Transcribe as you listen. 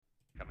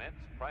This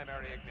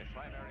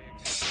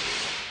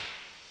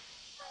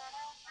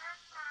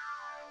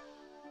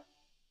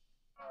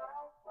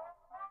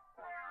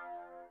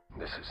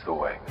is the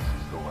way. This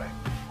is the way.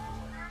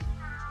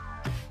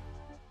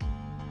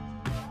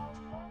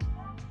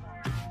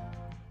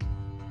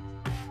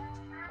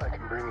 I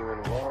can bring you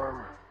in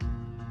warm,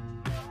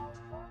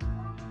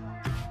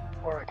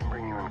 or I can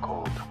bring you in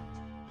cold.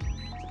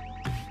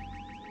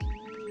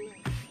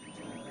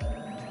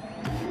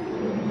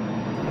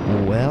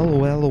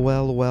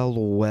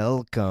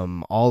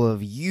 Welcome all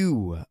of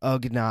you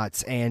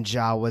Ugnaughts and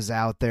Jawas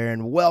out there,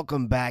 and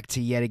welcome back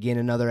to yet again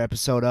another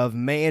episode of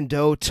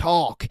Mando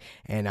Talk,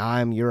 and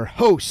I'm your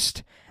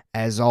host,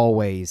 as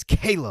always,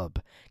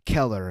 Caleb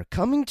Keller,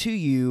 coming to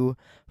you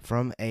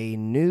from a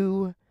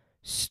new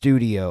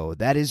studio.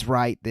 That is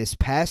right, this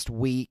past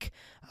week,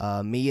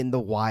 me and the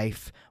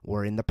wife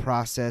were in the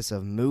process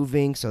of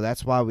moving, so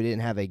that's why we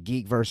didn't have a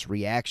Geekverse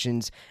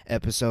Reactions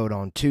episode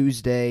on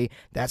Tuesday.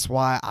 That's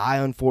why I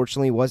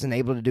unfortunately wasn't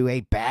able to do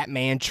a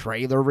Batman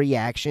trailer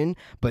reaction,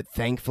 but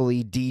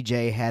thankfully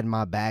DJ had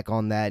my back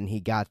on that and he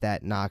got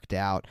that knocked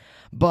out.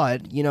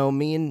 But, you know,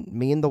 me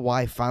and the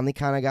wife finally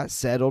kind of got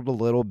settled a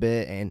little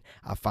bit, and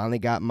I finally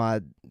got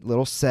my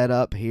little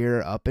setup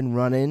here up and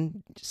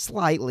running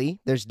slightly.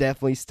 There's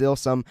definitely still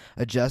some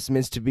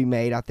adjustments to be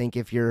made. I think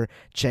if you're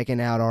checking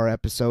out our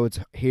episodes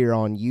here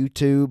on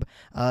YouTube,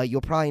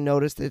 you'll probably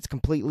notice that it's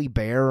completely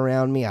bare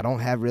around me. I don't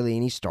have really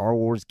any Star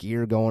Wars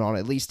gear going on,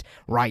 at least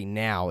right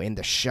now in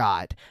the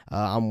shot.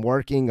 I'm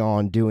working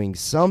on doing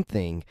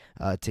something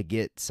to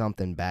get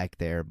something back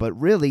there. But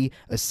really,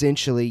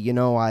 essentially, you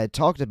know, I had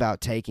talked about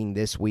taking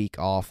this week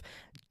off.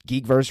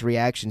 Geekverse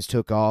Reactions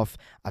took off.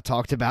 I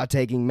talked about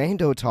taking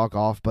Mando Talk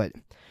off, but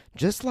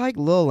just like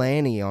Lil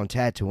Annie on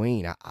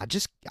Tatooine,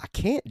 I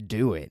can't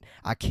do it.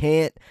 I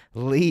can't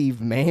leave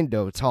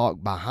Mando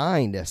Talk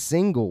behind a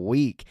single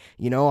week.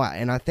 You know,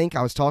 and I think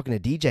I was talking to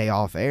DJ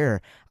off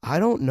air. I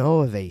don't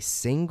know of a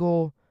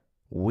single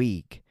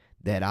week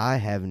that I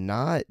have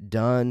not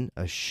done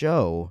a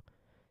show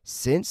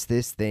since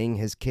this thing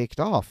has kicked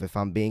off, if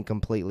I'm being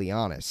completely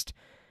honest.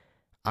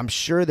 I'm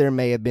sure there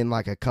may have been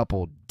like a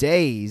couple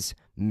days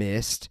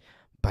missed,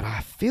 but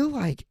I feel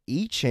like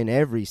each and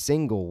every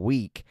single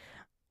week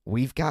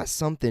we've got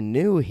something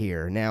new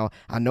here. Now,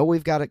 I know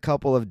we've got a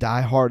couple of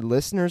diehard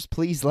listeners.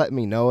 Please let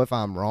me know if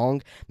I'm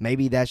wrong.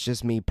 Maybe that's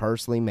just me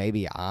personally.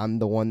 Maybe I'm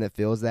the one that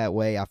feels that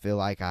way. I feel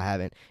like I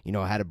haven't,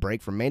 had a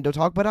break from Mando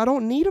Talk, but I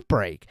don't need a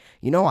break.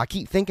 I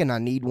keep thinking I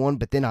need one,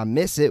 but then I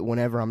miss it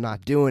whenever I'm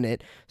not doing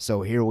it.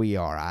 So here we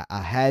are.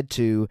 I had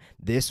to,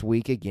 this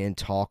week again,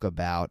 talk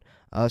about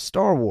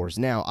Star Wars.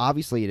 Now,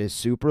 obviously, it is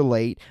super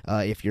late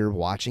if you're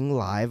watching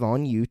live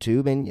on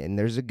YouTube, and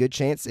there's a good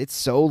chance it's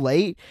so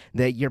late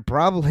that you're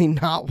probably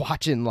not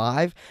watching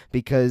live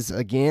because,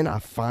 again, I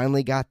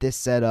finally got this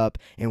set up,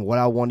 and what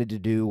I wanted to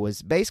do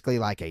was basically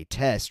like a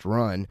test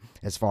run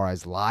as far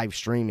as live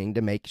streaming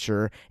to make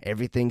sure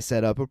everything's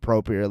set up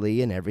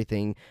appropriately and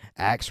everything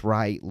acts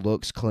right,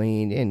 looks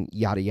clean, and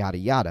yada, yada,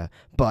 yada.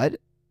 But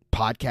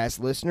podcast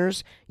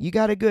listeners, you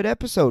got a good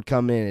episode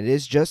coming in. It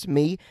is just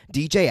me.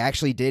 DJ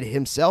actually did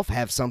himself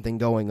have something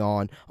going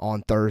on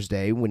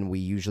Thursday when we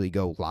usually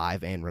go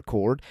live and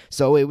record.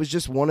 So it was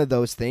just one of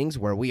those things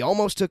where we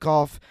almost took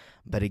off.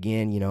 But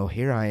again,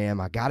 here I am.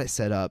 I got it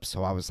set up.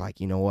 So I was like,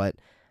 you know what?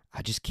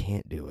 I just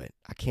can't do it.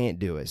 I can't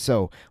do it.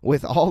 So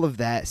with all of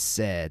that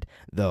said,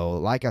 though,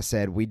 like I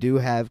said, we do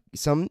have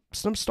some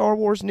Star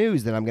Wars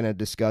news that I'm going to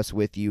discuss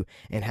with you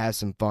and have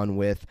some fun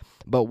with.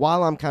 But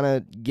while I'm kind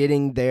of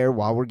getting there,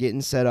 while we're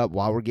getting set up,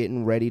 while we're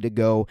getting ready to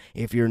go,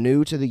 if you're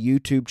new to the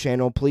YouTube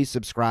channel, please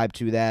subscribe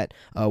to that.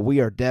 We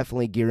are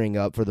definitely gearing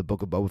up for the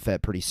Book of Boba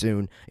Fett pretty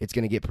soon. It's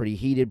going to get pretty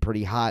heated,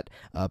 pretty hot,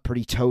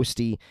 pretty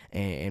toasty,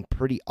 and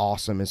pretty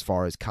awesome as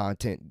far as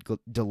content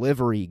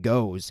delivery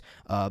goes,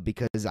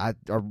 because I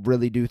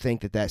really do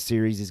think that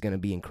series is going to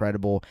be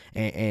incredible.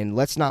 And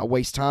let's not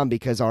waste time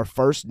because our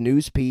first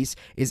news piece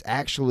is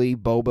actually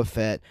Boba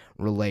Fett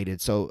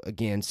related. So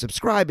again,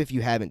 subscribe if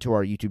you haven't to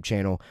our YouTube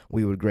channel.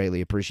 We would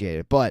greatly appreciate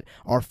it. But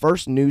our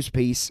first news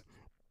piece,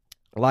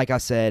 like I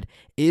said,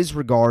 is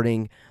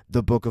regarding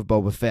the Book of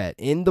Boba Fett.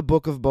 In the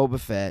Book of Boba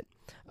Fett,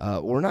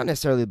 or not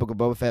necessarily the Book of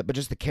Boba Fett, but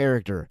just the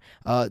character.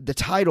 The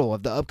title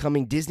of the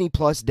upcoming Disney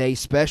Plus Day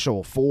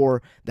special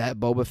for that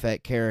Boba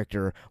Fett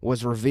character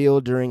was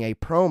revealed during a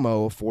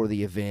promo for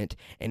the event,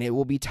 and it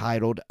will be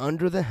titled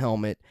Under the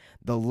Helmet,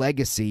 The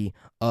Legacy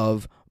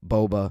of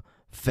Boba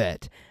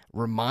Fett.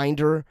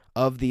 Reminder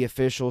of the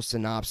official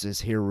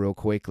synopsis here real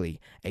quickly.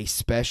 A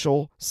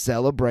special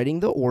celebrating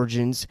the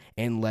origins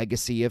and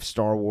legacy of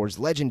Star Wars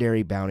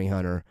legendary bounty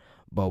hunter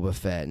Boba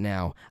Fett.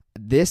 Now,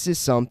 this is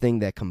something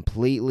that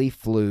completely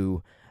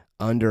flew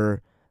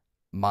under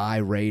my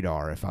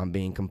radar, if I'm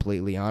being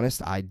completely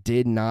honest. I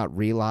did not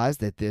realize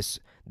that this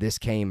this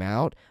came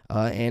out.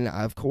 And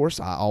of course,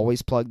 I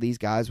always plug these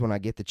guys when I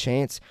get the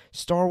chance.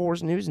 Star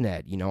Wars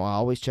Newsnet. I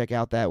always check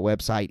out that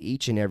website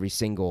each and every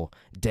single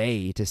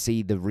day to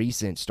see the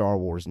recent Star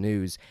Wars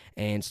news.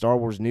 And Star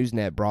Wars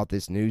Newsnet brought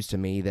this news to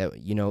me that,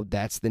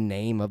 that's the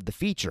name of the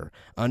feature.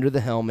 Under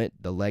the Helmet,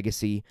 The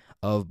Legacy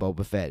of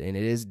Boba Fett. And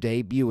it is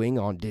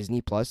debuting on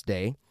Disney Plus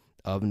Day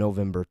of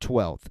November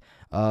 12th.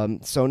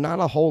 So not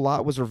a whole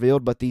lot was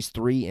revealed, but these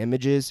 3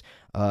 images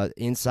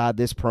inside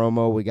this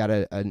promo. We got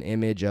an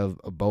image of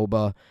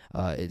Boba.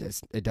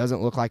 It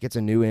doesn't look like it's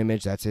a new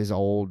image. That's his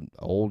old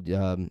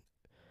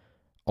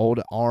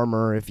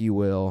armor, if you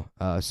will.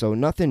 So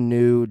nothing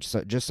new,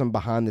 just some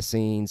behind the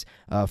scenes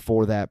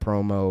for that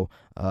promo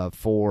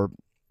for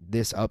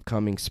this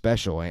upcoming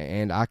special,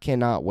 and I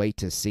cannot wait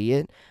to see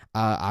it.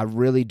 I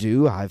really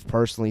do. I've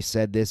personally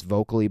said this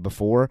vocally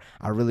before.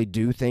 I really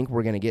do think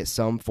we're going to get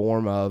some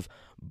form of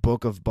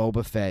Book of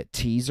Boba Fett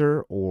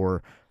teaser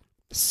or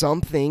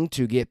something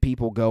to get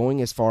people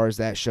going as far as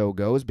that show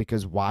goes,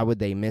 because why would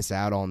they miss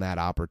out on that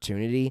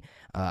opportunity?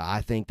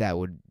 I think that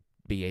would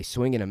be a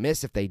swing and a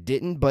miss if they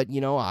didn't, but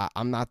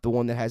I'm not the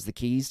one that has the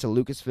keys to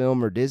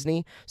Lucasfilm or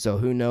Disney, so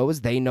who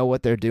knows? They know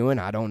what they're doing.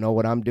 I don't know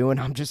what I'm doing.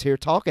 I'm just here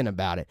talking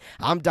about it.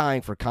 I'm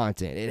dying for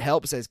content. It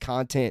helps as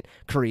content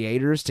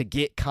creators to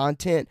get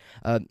content,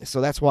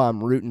 so that's why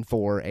I'm rooting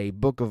for a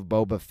Book of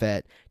Boba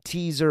Fett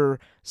teaser,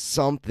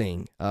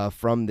 something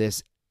from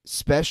this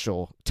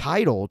special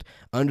titled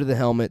Under the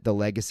Helmet, The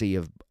Legacy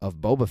of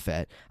Boba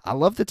Fett. I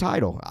love the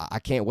title. I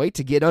can't wait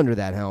to get under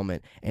that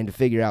helmet and to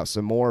figure out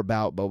some more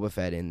about Boba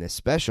Fett in this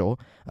special.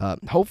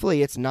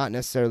 Hopefully it's not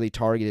necessarily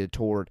targeted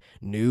toward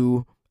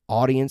new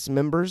audience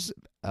members.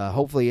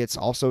 Hopefully it's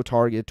also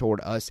targeted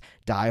toward us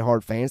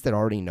diehard fans that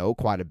already know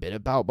quite a bit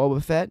about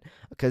Boba Fett,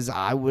 because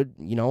I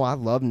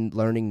love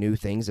learning new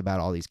things about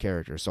all these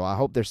characters. So I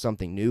hope there's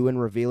something new and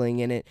revealing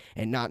in it,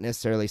 and not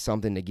necessarily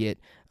something to get,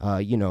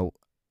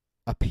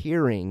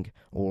 appearing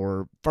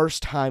or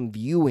first-time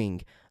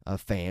viewing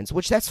fans,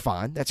 which that's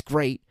fine, that's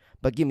great,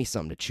 but give me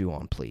something to chew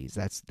on, please.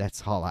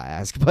 That's all I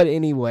ask. But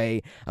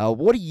anyway,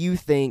 what do you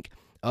think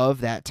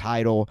of that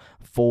title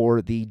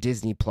for the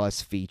Disney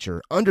Plus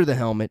feature, Under the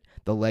Helmet,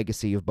 The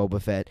Legacy of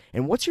Boba Fett,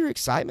 and what's your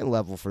excitement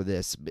level for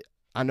this?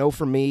 I know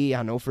for me,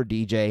 I know for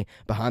DJ,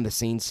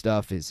 behind-the-scenes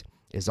stuff is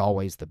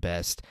always the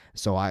best,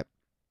 so I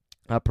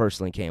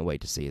personally can't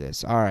wait to see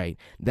this. All right,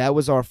 that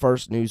was our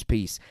first news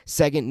piece.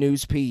 Second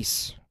news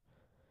piece,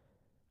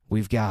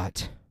 we've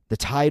got the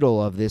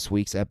title of this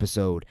week's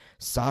episode.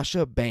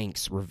 Sasha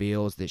Banks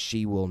reveals that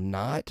she will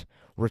not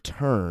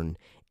return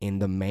in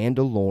The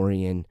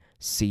Mandalorian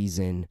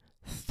Season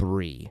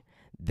 3.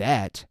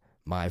 That,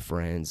 my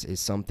friends,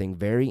 is something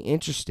very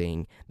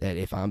interesting that,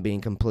 if I'm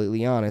being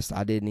completely honest,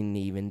 I didn't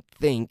even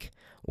think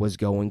was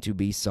going to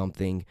be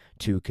something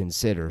to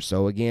consider.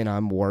 So again,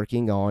 I'm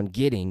working on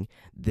getting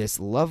this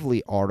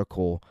lovely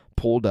article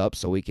pulled up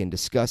so we can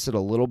discuss it a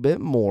little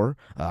bit more.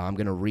 I'm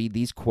going to read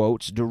these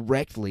quotes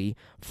directly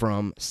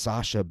from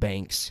Sasha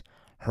Banks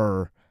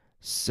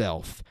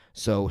herself.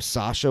 So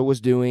Sasha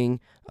was doing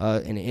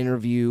an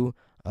interview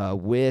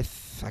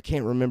with, I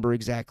can't remember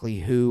exactly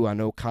who. I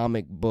know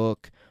Comic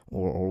Book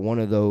or one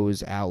of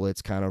those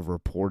outlets kind of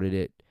reported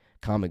it.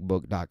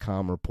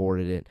 Comicbook.com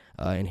reported it,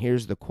 and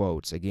here's the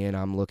quotes. Again,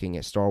 I'm looking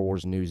at Star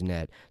Wars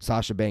Newsnet.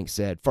 Sasha Banks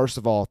said, "First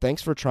of all,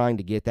 thanks for trying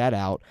to get that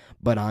out,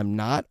 but I'm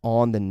not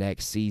on the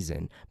next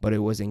season. But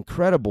it was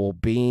incredible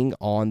being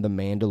on The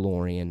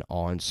Mandalorian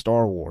on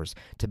Star Wars.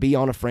 To be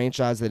on a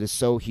franchise that is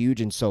so huge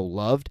and so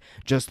loved,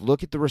 just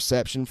look at the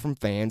reception from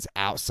fans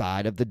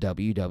outside of the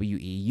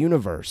WWE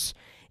universe.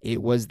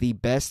 It was the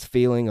best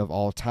feeling of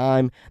all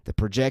time. The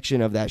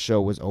projection of that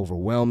show was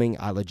overwhelming.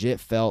 I legit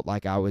felt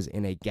like I was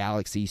in a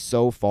galaxy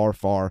so far,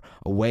 far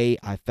away.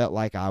 I felt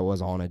like I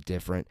was on a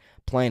different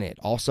planet."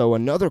 Also,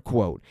 another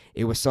quote,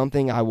 "It was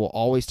something I will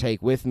always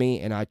take with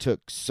me, and I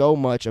took so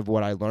much of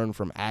what I learned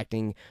from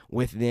acting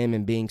with them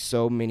and being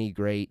so many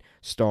great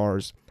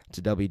stars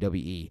to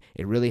WWE.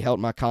 It really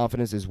helped my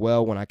confidence as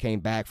well when I came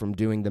back from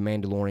doing The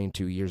Mandalorian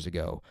 2 years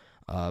ago.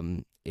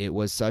 It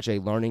was such a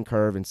learning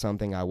curve and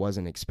something I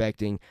wasn't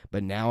expecting,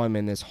 but now I'm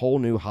in this whole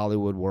new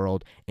Hollywood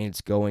world, and it's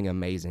going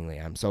amazingly.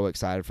 I'm so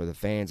excited for the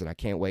fans, and I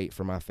can't wait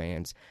for my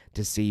fans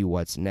to see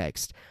what's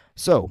next."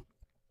 So,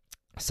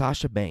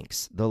 Sasha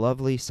Banks, the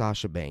lovely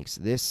Sasha Banks,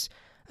 this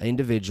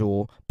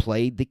individual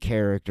played the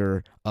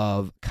character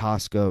of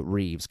Koska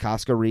Reeves.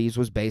 Koska Reeves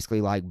was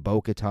basically like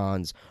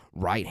Bo-Katan's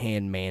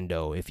right-hand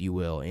Mando, if you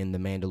will, in The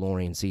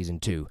Mandalorian Season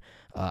 2.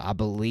 I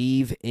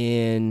believe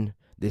in...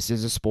 This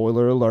is a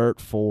spoiler alert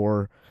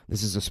for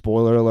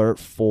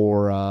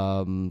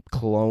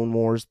Clone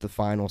Wars, the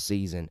final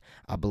season.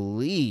 I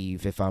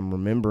believe, if I'm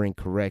remembering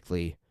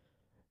correctly,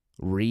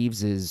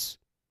 Reeves's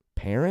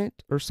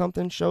parent or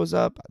something shows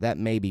up. That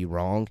may be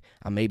wrong.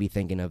 I may be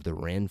thinking of the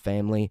Wren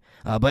family.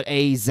 But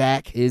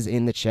Zach is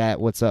in the chat.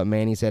 What's up,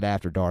 man? He said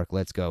After Dark.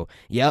 Let's go.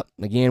 Yep.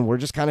 Again, we're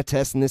just kind of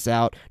testing this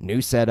out.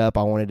 New setup.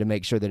 I wanted to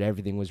make sure that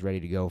everything was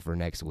ready to go for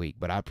next week.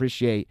 But I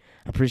appreciate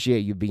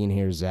you being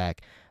here,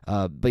 Zach.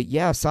 But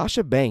yeah,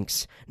 Sasha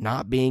Banks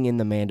not being in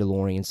The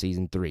Mandalorian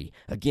Season 3.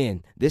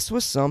 Again, this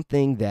was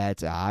something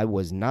that I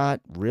was not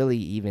really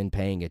even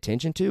paying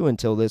attention to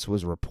until this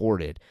was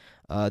reported.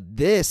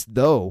 This,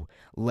 though,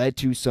 led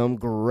to some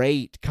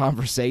great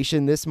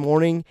conversation this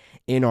morning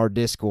in our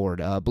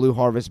Discord. Blue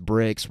Harvest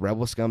Bricks,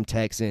 Rebel Scum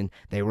Texan,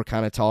 they were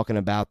kind of talking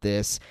about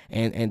this,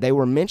 and they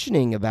were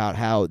mentioning about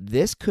how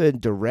this could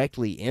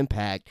directly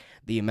impact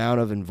the amount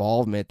of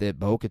involvement that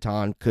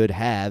Bo-Katan could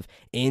have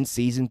in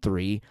Season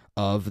 3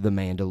 of The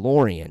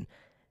Mandalorian.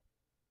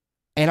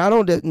 And I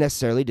don't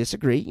necessarily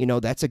disagree. You know,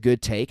 that's a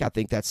good take. I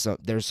think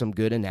there's some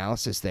good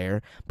analysis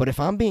there. But if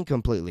I'm being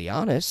completely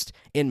honest,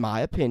 in my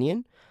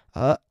opinion,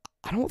 I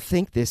don't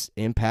think this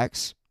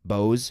impacts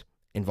Bo's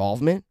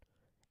involvement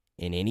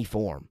in any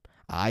form.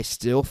 I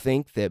still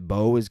think that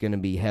Bo is going to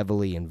be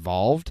heavily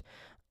involved,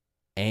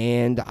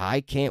 and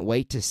I can't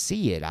wait to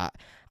see it.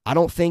 I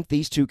don't think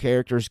these two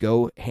characters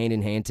go hand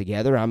in hand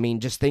together. I mean,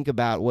 just think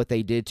about what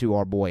they did to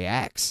our boy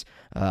Axe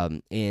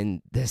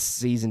in this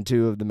season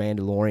 2 of The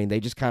Mandalorian.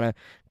 They just kind of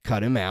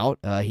cut him out.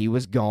 He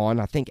was gone.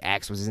 I think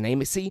Axe was his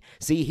name. See,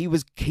 he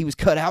was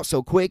cut out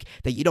so quick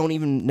that you don't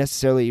even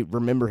necessarily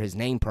remember his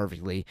name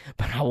perfectly.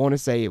 But I want to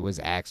say it was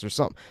Axe or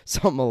something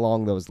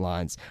along those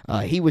lines.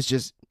 He was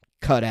just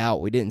cut out.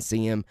 We didn't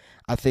see him.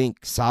 I think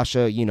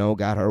Sasha,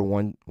 got her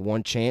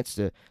one chance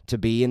to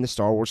be in the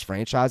Star Wars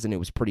franchise, and it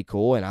was pretty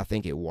cool, and I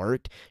think it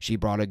worked. She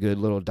brought a good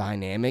little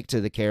dynamic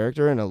to the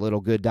character and a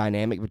little good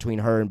dynamic between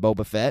her and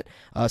Boba Fett.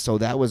 So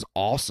that was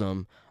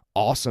awesome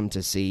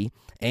to see.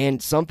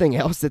 And something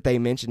else that they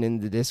mentioned in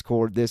the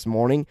Discord this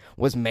morning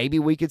was maybe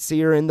we could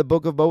see her in the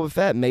Book of Boba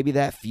Fett. Maybe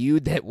that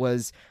feud that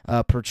was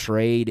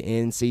portrayed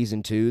in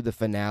Season 2, the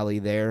finale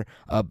there,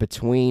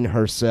 between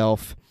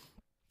herself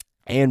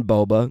and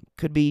Boba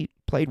could be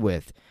played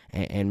with,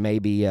 and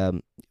maybe,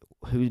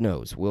 who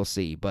knows, we'll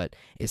see. But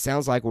it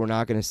sounds like we're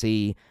not going to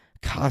see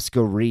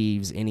Koska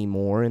Reeves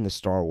anymore in the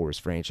Star Wars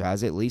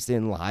franchise, at least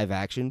in live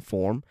action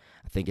form.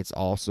 I think it's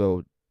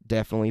also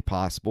definitely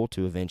possible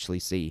to eventually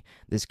see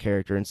this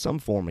character in some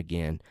form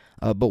again.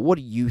 But what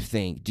do you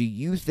think? Do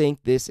you think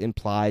this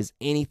implies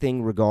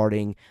anything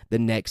regarding the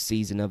next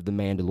season of The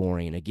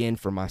Mandalorian? Again,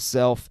 for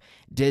myself,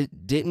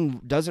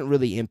 doesn't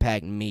really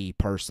impact me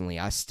personally.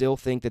 I still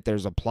think that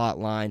there's a plot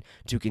line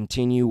to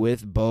continue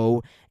with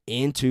Bo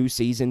into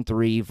Season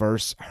 3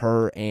 versus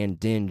her and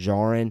Din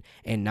Djarin,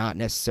 and not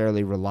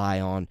necessarily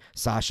rely on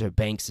Sasha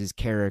Banks'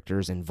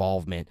 character's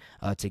involvement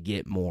to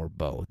get more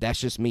Bo. That's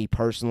just me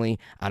personally.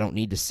 I don't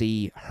need to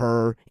see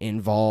her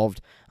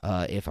involved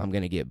if I'm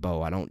going to get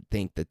Bo. I don't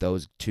think that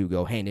those two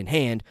go hand in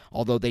hand,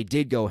 although they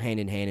did go hand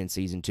in hand in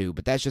Season 2.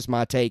 But that's just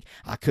my take.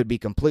 I could be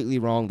completely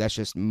wrong. That's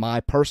just my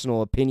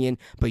personal opinion,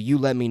 but you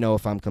let me know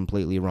if I'm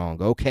completely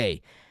wrong.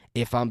 Okay,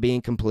 if I'm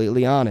being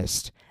completely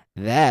honest,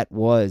 that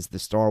was the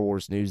Star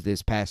Wars news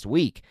this past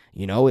week.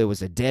 It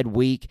was a dead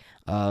week.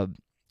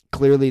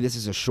 Clearly, this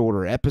is a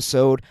shorter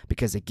episode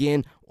because,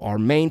 again, our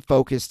main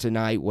focus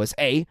tonight was,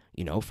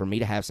 for me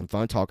to have some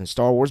fun talking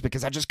Star Wars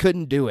because I just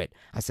couldn't do it.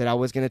 I said I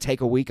was going to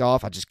take a week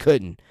off. I just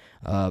couldn't.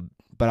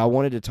 But I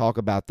wanted to talk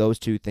about those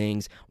two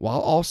things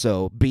while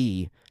also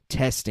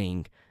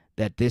testing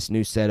that this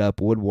new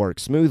setup would work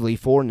smoothly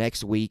for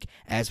next week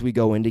as we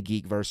go into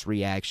Geekverse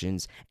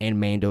reactions and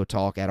Mando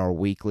Talk at our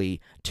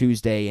weekly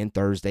Tuesday and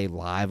Thursday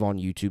live on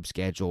YouTube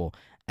schedule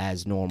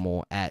as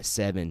normal at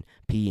 7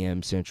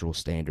 p.m. Central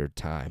Standard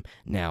Time.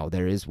 Now,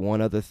 there is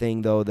one other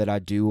thing, though, that I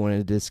do want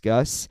to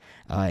discuss,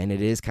 and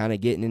it is kind of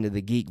getting into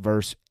the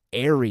Geekverse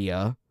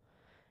area,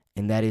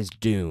 and that is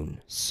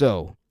Dune.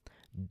 So,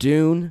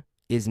 Dune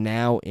is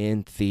now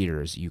in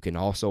theaters. You can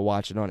also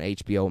watch it on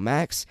HBO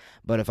Max,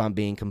 but if I'm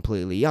being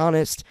completely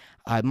honest,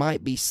 I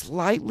might be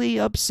slightly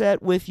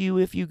upset with you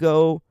if you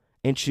go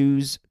and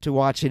choose to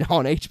watch it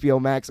on HBO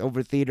Max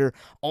over theater,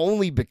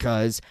 only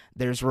because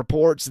there's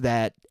reports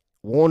that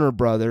Warner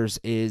Brothers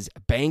is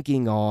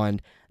banking on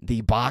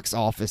the box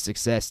office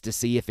success to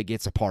see if it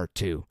gets a part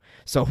 2.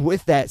 So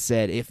with that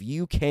said, if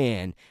you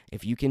can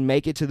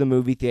make it to the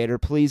movie theater,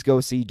 please go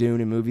see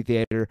Dune in movie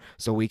theater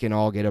so we can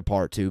all get a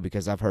part 2,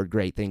 because I've heard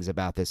great things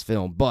about this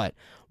film. But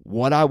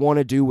what I want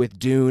to do with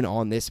Dune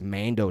on this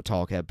Mando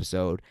Talk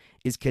episode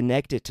is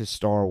connect it to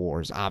Star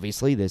Wars.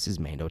 Obviously, this is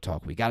Mando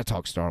Talk. We got to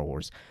talk Star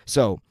Wars.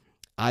 So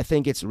I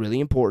think it's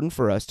really important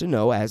for us to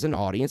know as an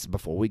audience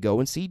before we go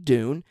and see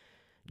Dune,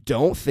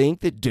 don't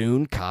think that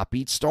Dune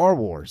copied Star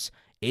Wars.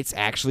 It's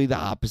actually the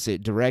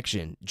opposite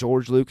direction.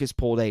 George Lucas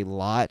pulled a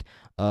lot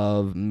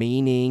of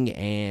meaning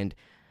and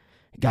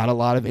got a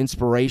lot of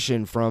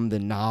inspiration from the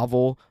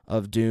novel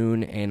of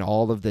Dune and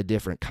all of the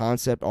different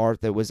concept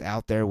art that was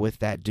out there with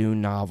that Dune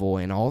novel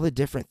and all the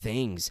different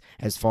things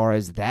as far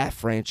as that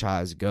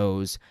franchise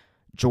goes.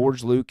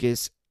 George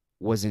Lucas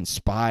was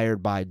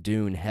inspired by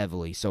Dune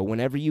heavily. So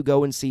whenever you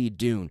go and see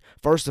Dune,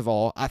 first of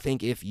all, I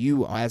think if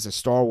you, as a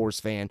Star Wars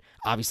fan,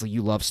 obviously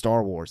you love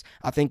Star Wars,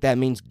 I think that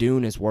means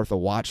Dune is worth a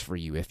watch for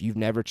you. If you've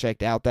never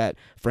checked out that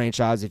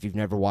franchise, if you've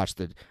never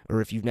watched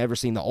or if you've never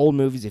seen the old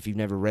movies, if you've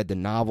never read the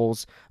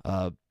novels,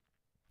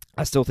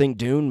 I still think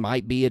Dune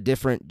might be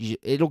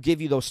it'll give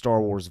you those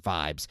Star Wars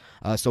vibes.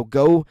 So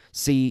go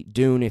see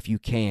Dune if you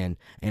can.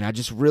 And I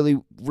just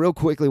really, real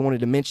quickly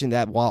wanted to mention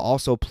that while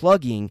also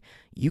plugging,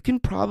 you can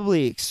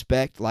probably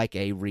expect like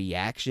a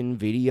reaction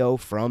video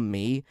from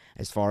me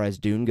as far as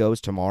Dune goes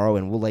tomorrow,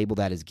 and we'll label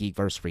that as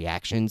Geekverse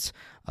Reactions.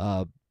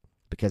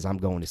 Because I'm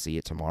going to see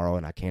it tomorrow,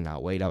 and I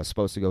cannot wait. I was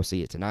supposed to go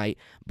see it tonight,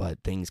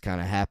 but things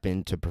kind of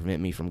happened to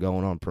prevent me from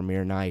going on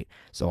premiere night.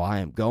 So I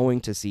am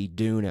going to see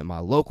Dune at my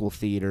local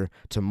theater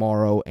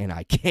tomorrow, and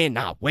I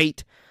cannot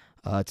wait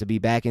to be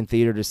back in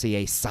theater to see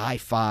a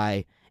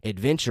sci-fi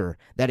adventure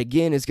that,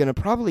 again, is going to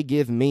probably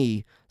give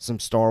me some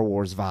Star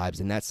Wars vibes,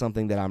 and that's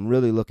something that I'm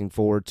really looking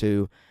forward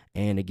to.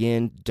 And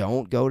again,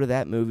 don't go to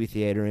that movie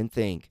theater and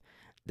think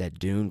that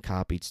Dune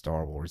copied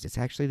Star Wars. It's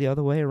actually the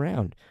other way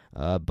around.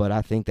 But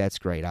I think that's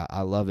great.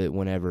 I love it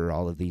whenever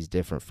all of these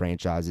different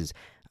franchises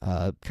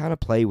kind of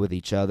play with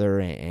each other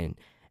and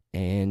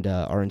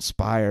are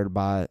inspired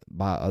by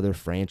other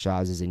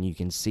franchises, and you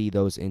can see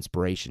those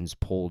inspirations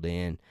pulled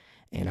in,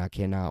 and I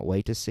cannot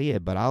wait to see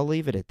it. But I'll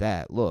leave it at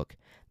that. Look,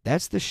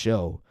 that's the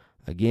show.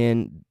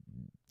 Again,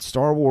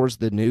 Star Wars,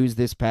 the news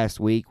this past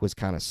week was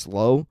kind of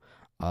slow.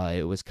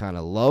 It was kind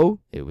of low.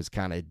 It was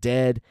kind of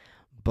dead.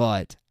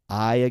 But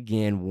I,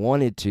 again,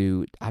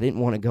 I didn't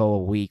want to go a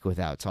week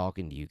without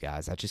talking to you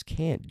guys. I just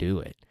can't do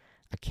it.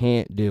 I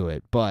can't do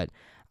it. But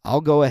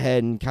I'll go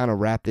ahead and kind of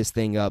wrap this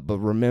thing up. But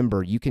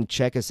remember, you can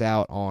check us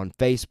out on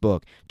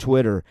Facebook,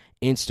 Twitter,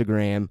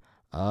 Instagram,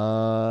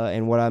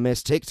 and what I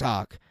missed,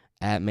 TikTok,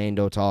 at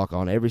Mando Talk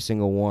on every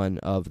single one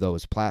of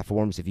those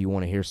platforms if you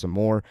want to hear some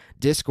more.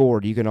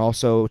 Discord, you can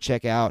also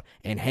check out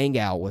and hang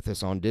out with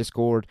us on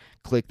Discord.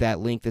 Click that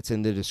link that's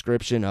in the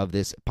description of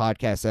this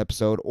podcast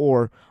episode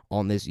or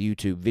on this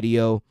YouTube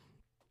video.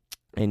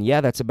 And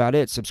yeah, that's about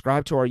it.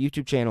 Subscribe to our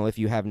YouTube channel if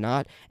you have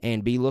not,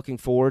 and be looking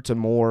forward to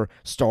more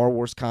Star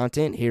Wars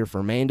content here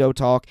for Mando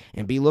Talk,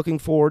 and be looking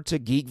forward to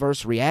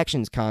Geekverse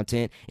Reactions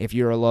content if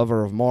you're a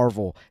lover of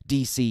Marvel,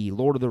 DC,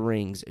 Lord of the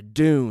Rings,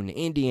 Dune,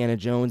 Indiana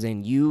Jones,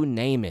 and you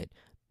name it.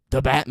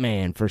 The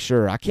Batman, for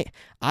sure.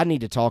 I need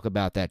to talk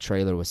about that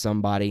trailer with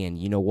somebody, and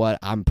you know what?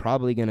 I'm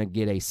probably going to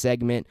get a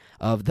segment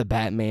of the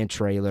Batman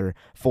trailer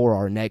for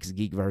our next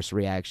Geekverse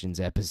Reactions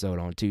episode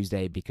on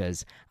Tuesday,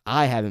 because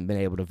I haven't been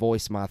able to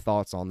voice my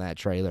thoughts on that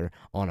trailer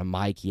on a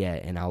mic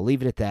yet, and I'll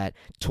leave it at that.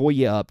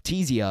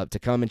 Tease you up to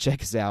come and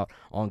check us out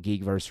on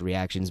Geekverse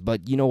Reactions.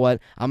 But you know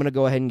what? I'm going to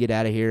go ahead and get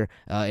out of here.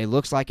 It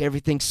looks like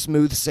everything's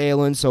smooth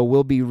sailing, so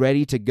we'll be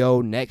ready to go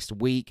next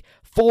week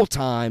full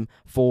time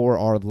for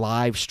our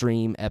live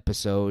stream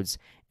episodes,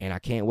 and I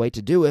can't wait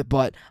to do it.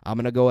 But I'm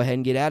going to go ahead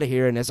and get out of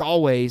here, and as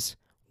always,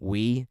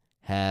 we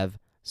have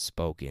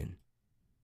spoken.